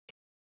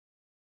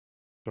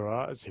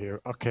Dora is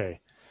here. Okay.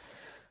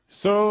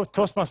 So,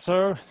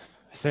 Toastmaster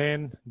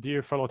saying,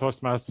 dear fellow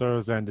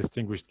Toastmasters and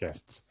distinguished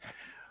guests,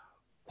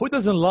 who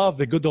doesn't love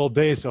the good old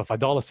days of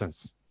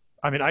adolescence?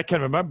 I mean, I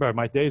can remember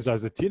my days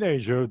as a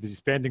teenager,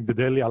 spending the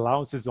daily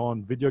allowances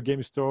on video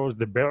game stores,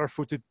 the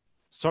barefooted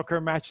soccer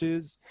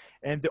matches,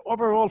 and the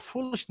overall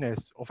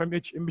foolishness of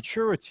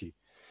immaturity.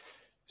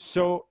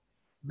 So,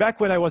 back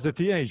when I was a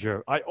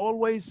teenager, I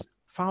always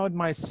found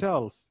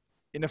myself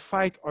in a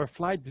fight or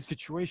flight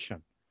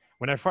situation.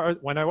 When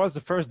I was the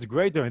first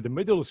grader in the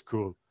middle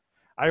school,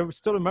 I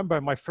still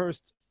remember my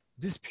first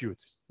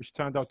dispute, which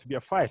turned out to be a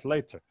fight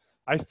later.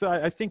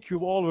 I think you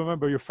all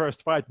remember your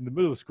first fight in the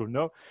middle school,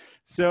 no?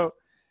 So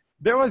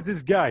there was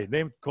this guy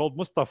named called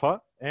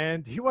Mustafa,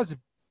 and he was,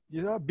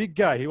 a big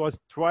guy. He was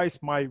twice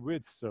my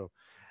width, so,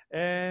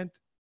 and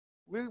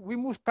we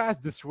moved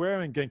past the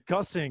swearing and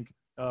cussing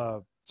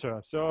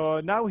term.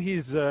 So now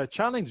he's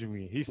challenging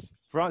me. He's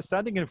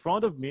standing in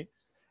front of me,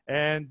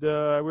 and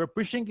we're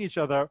pushing each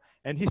other.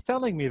 And he's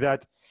telling me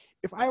that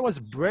if I was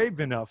brave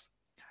enough,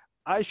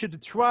 I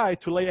should try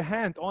to lay a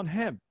hand on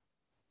him.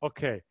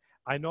 Okay,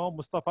 I know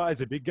Mustafa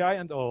is a big guy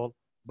and all,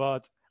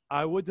 but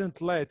I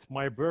wouldn't let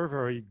my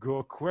bravery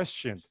go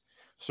questioned.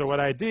 So what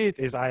I did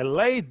is I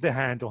laid the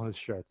hand on his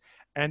shirt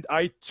and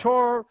I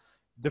tore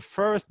the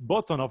first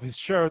button of his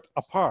shirt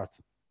apart.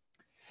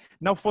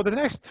 Now for the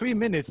next 3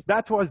 minutes,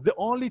 that was the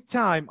only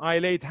time I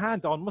laid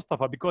hand on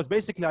Mustafa, because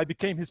basically I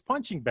became his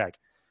punching bag.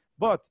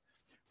 But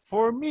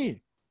for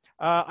me,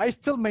 I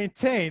still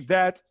maintain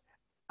that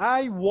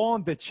I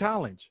won the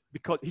challenge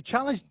because he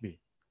challenged me.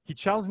 He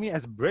challenged me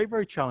as a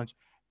bravery challenge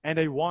and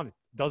I won it.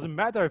 Doesn't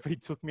matter if he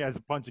took me as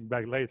a punching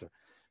bag later.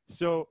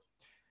 So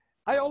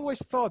I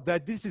always thought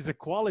that this is a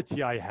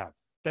quality I have,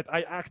 that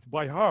I act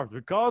by heart,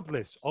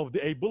 regardless of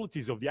the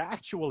abilities, of the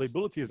actual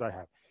abilities I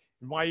have.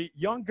 In my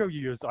younger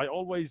years, I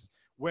always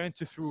went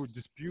through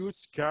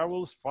disputes,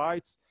 quarrels,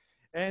 fights,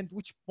 and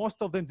which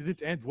most of them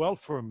didn't end well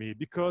for me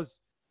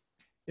because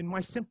in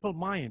my simple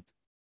mind,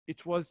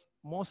 it was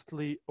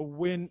mostly a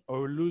win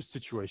or lose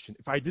situation.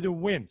 If I didn't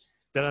win,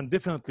 then I'm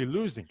definitely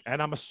losing.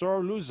 And I'm a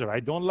sore loser. I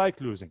don't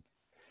like losing.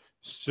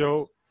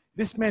 So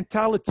this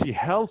mentality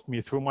helped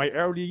me through my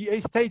early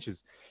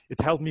stages.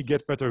 It helped me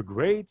get better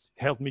grades,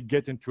 helped me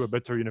get into a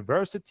better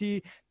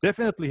university,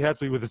 definitely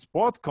helped me with the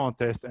sport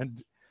contest,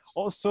 and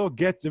also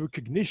get the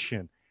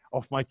recognition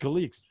of my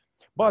colleagues.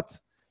 But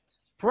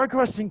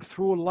progressing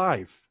through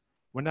life,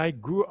 when I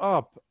grew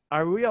up, I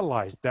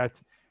realized that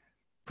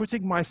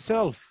putting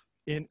myself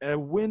in a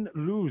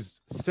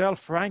win-lose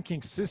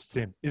self-ranking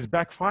system is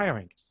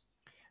backfiring.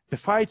 The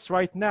fights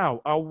right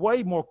now are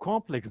way more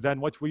complex than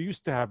what we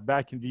used to have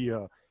back in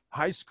the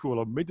high school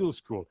or middle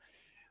school.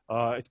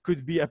 It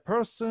could be a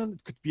person,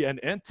 it could be an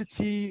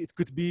entity, it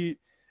could be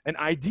an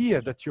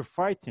idea that you're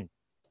fighting.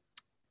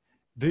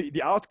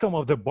 The outcome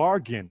of the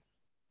bargain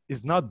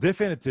is not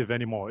definitive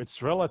anymore,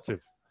 it's relative.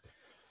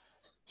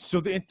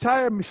 So the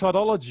entire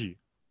methodology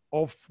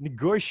of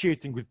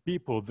negotiating with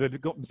people, the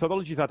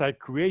methodology that I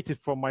created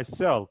for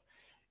myself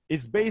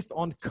is based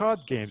on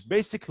card games.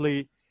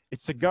 Basically,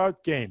 it's a card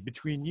game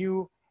between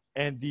you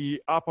and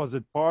the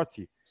opposite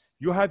party.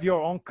 You have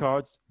your own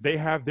cards, they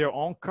have their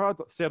own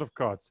set of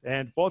cards,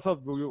 and both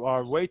of you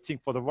are waiting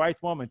for the right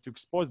moment to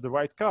expose the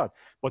right card.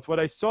 But what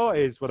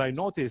I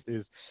noticed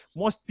is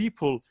most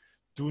people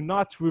do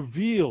not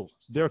reveal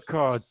their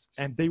cards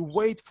and they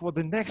wait for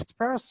the next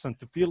person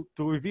to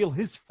reveal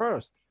his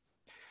first.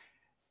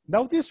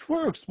 Now this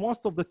works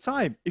most of the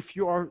time if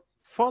you are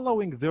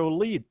following their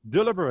lead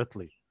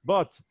deliberately,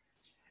 but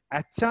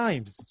at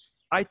times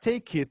I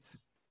take it,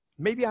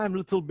 maybe I'm a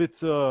little bit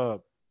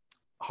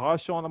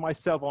harsh on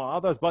myself, on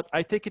others, but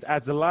I take it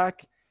as a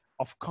lack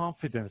of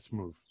confidence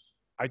move.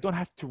 I don't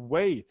have to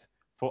wait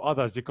for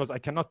others because I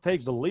cannot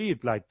take the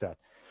lead like that.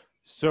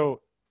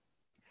 So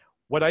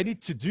what I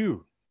need to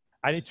do,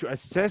 I need to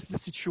assess the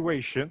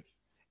situation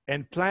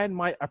and plan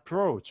my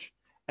approach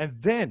and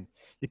then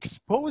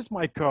expose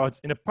my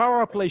cards in a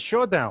power play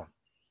showdown.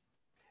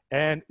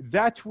 And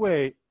that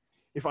way,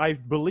 if I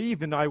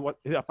believe in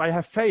if I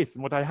have faith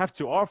in what I have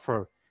to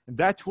offer,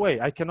 that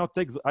way I can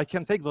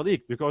take the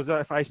lead, because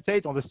if I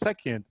stayed on the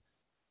second,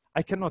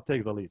 I cannot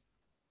take the lead.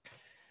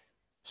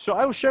 So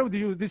I will share with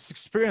you this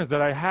experience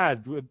that I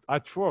had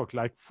at work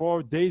like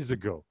 4 days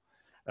ago.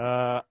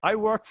 I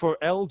work for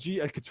LG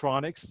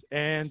Electronics,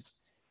 and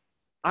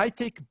I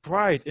take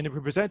pride in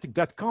representing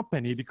that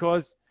company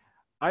because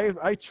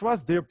I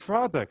trust their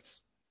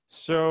products.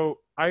 So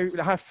I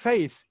have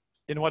faith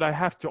in what I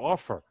have to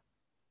offer.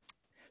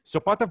 So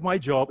part of my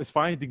job is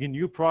finding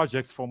new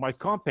projects for my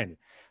company.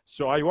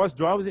 So I was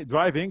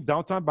driving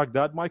downtown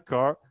Baghdad, my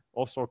car,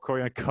 also a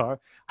Korean car.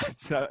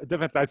 It's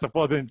definitely I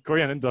support the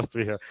Korean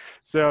industry here.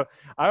 So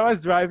I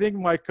was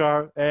driving my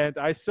car and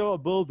I saw a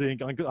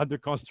building under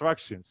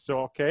construction. So,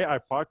 okay, I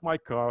parked my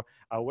car.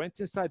 I went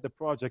inside the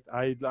project.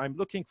 I'm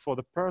looking for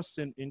the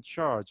person in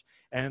charge.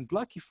 And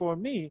lucky for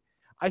me,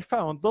 I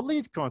found the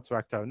lead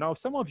contractor. Now,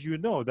 some of you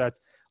know that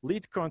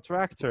lead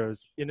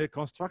contractors in a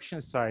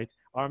construction site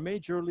are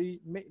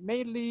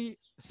mainly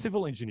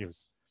civil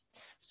engineers.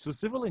 So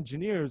civil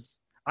engineers,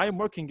 I am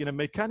working in a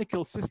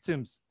mechanical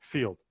systems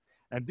field.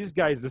 And this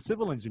guy is a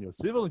civil engineer.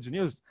 Civil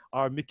engineers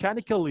are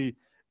mechanically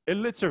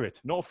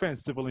illiterate. No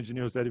offense, civil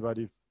engineers,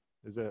 anybody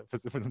is a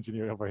civil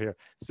engineer over here.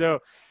 So,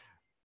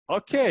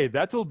 okay,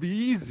 that will be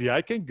easy.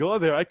 I can go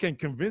there. I can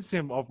convince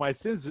him of my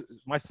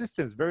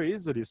systems very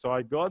easily. So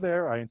I go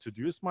there, I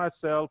introduce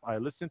myself, I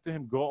listen to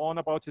him go on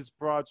about his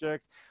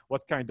project,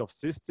 what kind of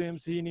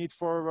systems he needs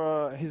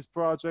for his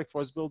project,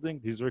 for his building,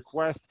 his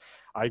request.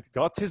 I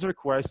got his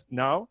request.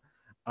 Now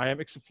I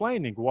am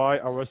explaining why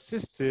our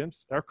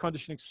systems, air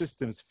conditioning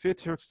systems,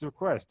 fit his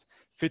request,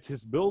 fit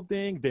his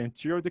building, the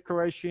interior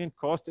decoration,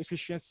 cost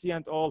efficiency,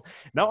 and all.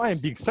 Now I am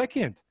being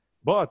second,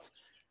 but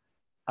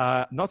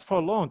not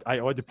for long. I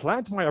already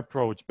planned my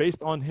approach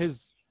based on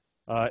his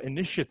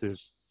initiative.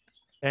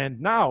 And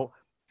now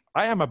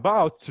I am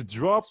about to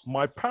drop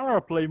my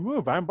power play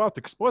move. I'm about to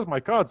expose my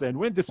cards and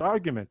win this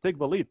argument, take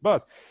the lead.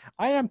 But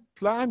I'm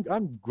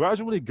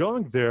gradually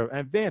going there.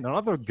 And then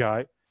another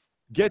guy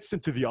gets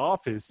into the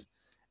office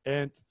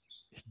and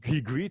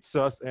he greets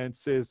us and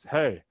says,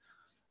 hey,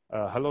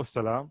 hello,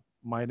 Salam.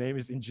 My name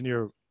is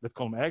Engineer, let's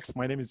call him X.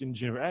 My name is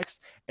Engineer X,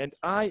 and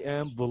I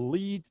am the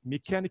lead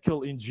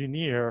mechanical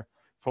engineer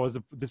for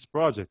this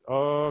project.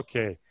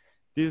 Okay,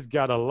 this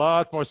got a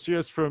lot more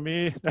serious for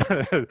me.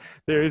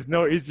 There is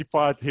no easy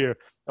part here.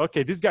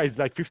 Okay, this guy is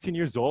like 15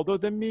 years older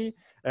than me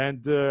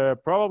and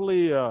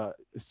probably a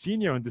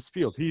senior in this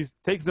field. He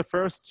takes the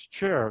first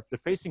chair, the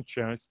facing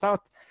chair, and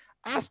starts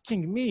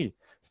asking me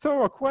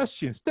thorough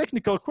questions,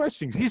 technical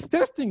questions. He's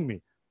testing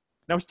me.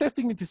 Now he's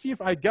testing me to see if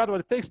I got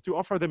what it takes to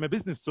offer them a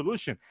business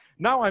solution.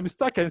 Now I'm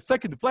stuck in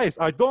second place.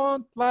 I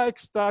don't like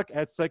stuck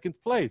at second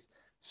place.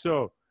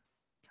 So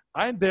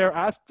I'm there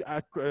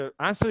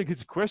answering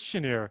his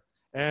questionnaire,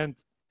 and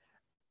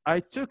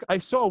I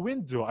saw a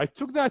window. I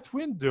took that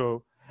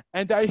window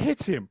and I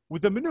hit him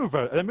with a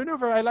maneuver. A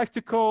maneuver I like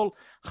to call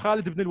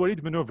Khalid ibn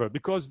al-Walid maneuver,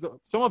 because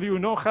some of you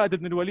know Khalid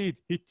ibn al-Walid.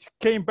 He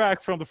came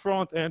back from the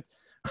front and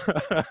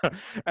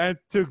and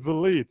took the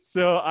lead.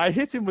 So I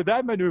hit him with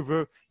that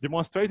maneuver,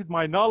 demonstrated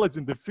my knowledge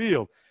in the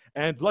field,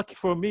 and lucky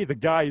for me, the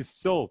guy is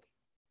sold.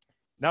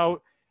 Now,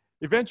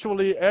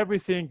 eventually,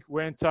 everything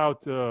went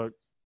out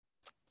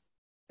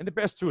in the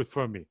best route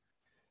for me.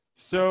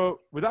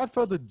 So without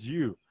further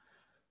ado,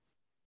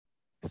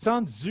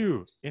 Sun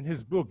Tzu, in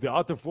his book, The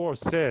Art of War,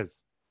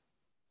 says,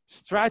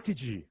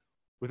 strategy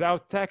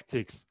without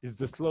tactics is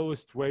the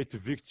slowest way to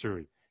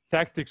victory.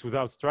 Tactics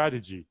without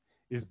strategy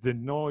is the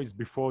noise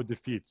before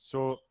defeat.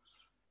 So,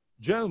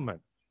 gentlemen,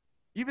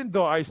 even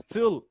though I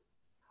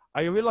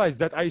realize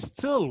that I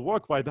still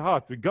work by the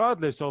heart,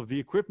 regardless of the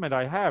equipment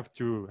I have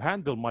to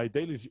handle my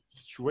daily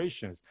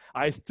situations,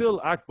 I still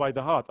act by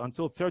the heart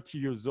until 30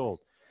 years old.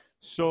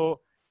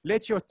 So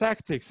let your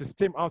tactics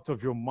stem out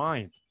of your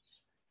mind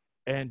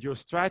and your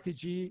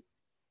strategy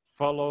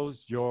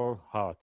follows your heart.